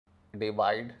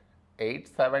divide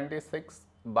 876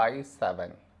 by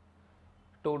 7.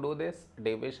 To do this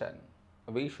division,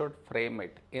 we should frame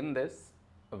it in this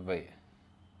way.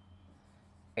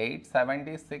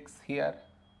 876 here,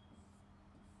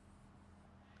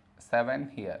 7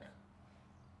 here.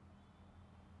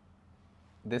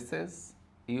 This is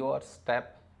your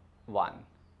step 1.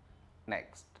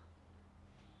 Next,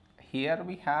 here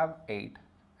we have 8,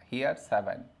 here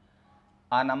 7.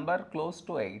 A number close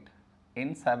to 8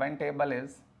 in 7 table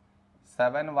is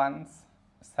 7 ones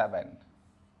 7.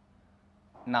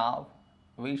 Now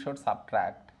we should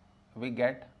subtract, we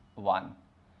get 1.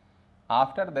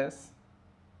 After this,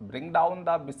 bring down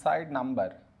the beside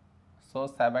number, so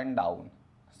 7 down,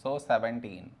 so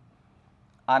 17.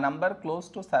 A number close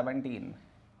to 17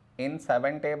 in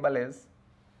 7 table is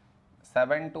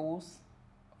 7 twos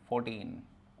 14.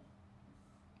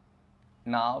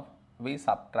 Now we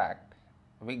subtract,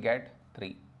 we get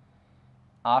 3.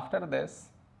 After this,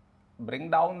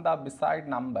 bring down the beside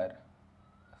number,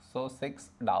 so 6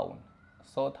 down,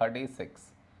 so 36.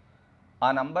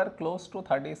 A number close to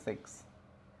 36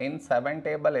 in 7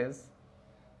 table is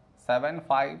 7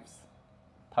 fives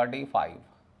 35.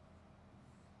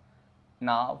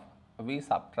 Now we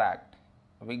subtract,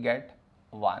 we get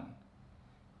 1.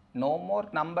 No more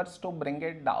numbers to bring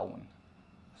it down,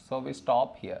 so we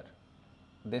stop here.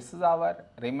 This is our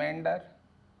remainder,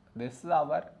 this is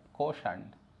our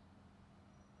quotient.